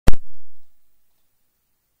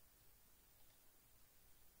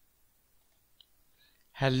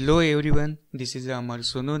Hello everyone, this is Amar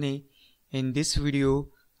Sonone. In this video,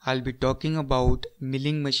 I'll be talking about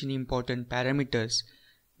milling machine important parameters,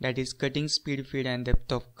 that is cutting speed, feed and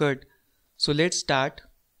depth of cut. So let's start.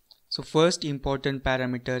 So first important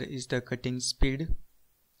parameter is the cutting speed.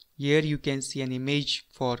 Here you can see an image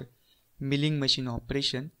for milling machine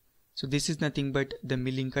operation. So this is nothing but the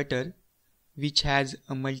milling cutter which has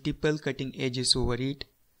a multiple cutting edges over it.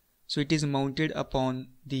 So it is mounted upon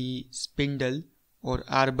the spindle or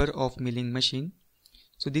arbor of milling machine.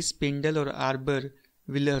 So this spindle or arbor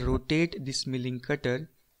will rotate this milling cutter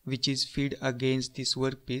which is fed against this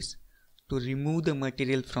workpiece to remove the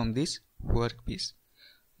material from this workpiece.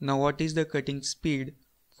 Now what is the cutting speed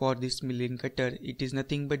for this milling cutter? It is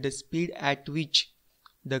nothing but the speed at which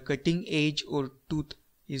the cutting edge or tooth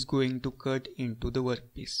is going to cut into the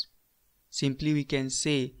workpiece. Simply we can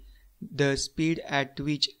say the speed at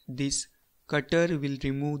which this cutter will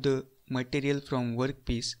remove the material from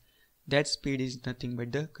workpiece, that speed is nothing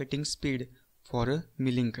but the cutting speed for a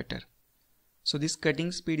milling cutter. So this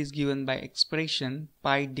cutting speed is given by expression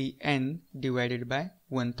pi dn divided by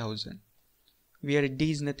 1000, where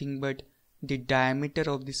d is nothing but the diameter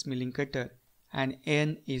of this milling cutter and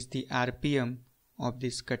n is the rpm of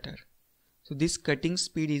this cutter. So this cutting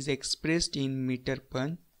speed is expressed in meter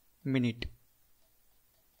per minute.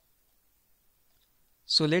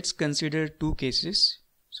 So let's consider two cases.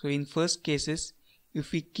 So in first cases,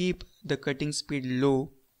 if we keep the cutting speed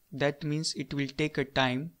low, that means it will take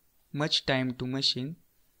much time to machine.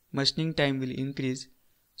 Machining time will increase.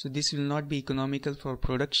 So this will not be economical for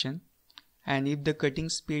production. And if the cutting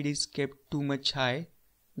speed is kept too much high,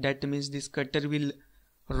 that means this cutter will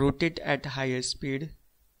rotate at higher speed.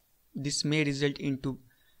 This may result into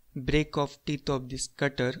break of teeth of this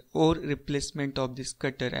cutter or replacement of this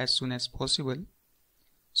cutter as soon as possible.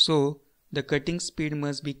 So the cutting speed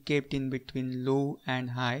must be kept in between low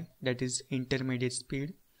and high, that is intermediate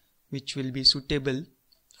speed, which will be suitable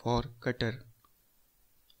for cutter.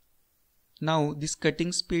 Now this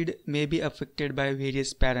cutting speed may be affected by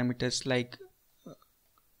various parameters like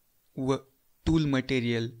tool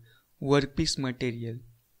material, workpiece material.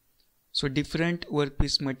 So different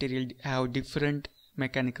workpiece material have different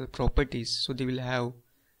mechanical properties, so they will have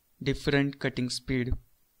different cutting speed.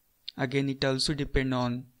 Again, it also depends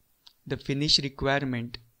on the finish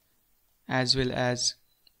requirement as well as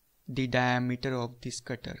the diameter of this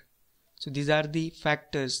cutter. So these are the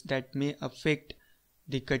factors that may affect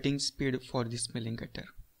the cutting speed for this milling cutter.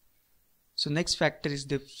 So next factor is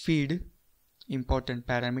the feed, important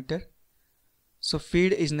parameter. So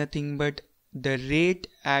feed is nothing but the rate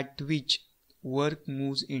at which work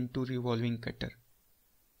moves into revolving cutter.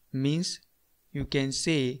 Means you can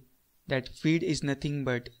say that feed is nothing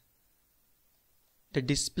but the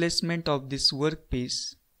displacement of this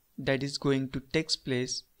workpiece that is going to take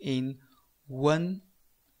place in one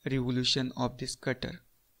revolution of this cutter.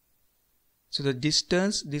 So the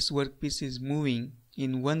distance this workpiece is moving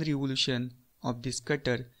in one revolution of this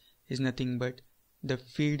cutter is nothing but the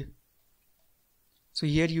feed. So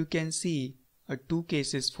here you can see two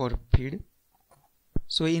cases for feed.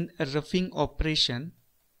 So in a roughing operation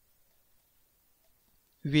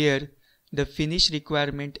where the finish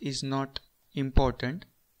requirement is not important,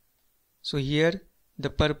 so here the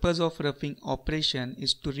purpose of roughing operation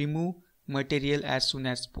is to remove material as soon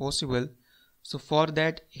as possible. So for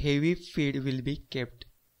that heavy feed will be kept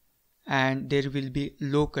and there will be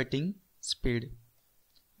low cutting speed.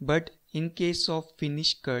 But in case of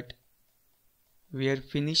finish cut, where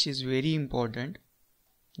finish is very important,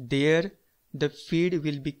 there the feed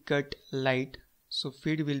will be cut light. So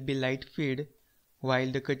feed will be light feed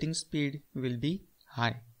while the cutting speed will be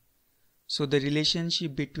high. So the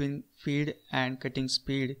relationship between feed and cutting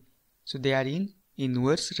speed, so they are in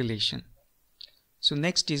inverse relation. So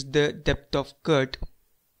next is the depth of cut.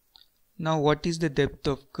 Now what is the depth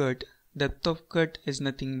of cut? Depth of cut is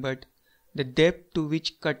nothing but the depth to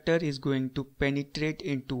which cutter is going to penetrate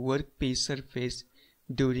into workpiece surface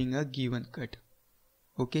during a given cut.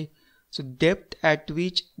 Okay, so depth at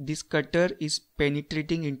which this cutter is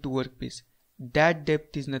penetrating into workpiece, that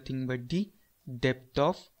depth is nothing but the depth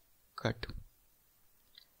of cut.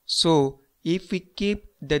 So if we keep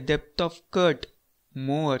the depth of cut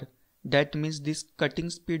more, that means this cutting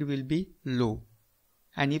speed will be low,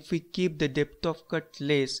 and if we keep the depth of cut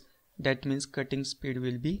less, that means cutting speed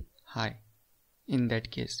will be high in that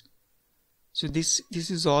case. So this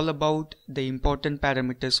is all about the important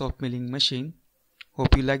parameters of milling machine.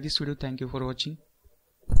 Hope you like this video. Thank you for watching.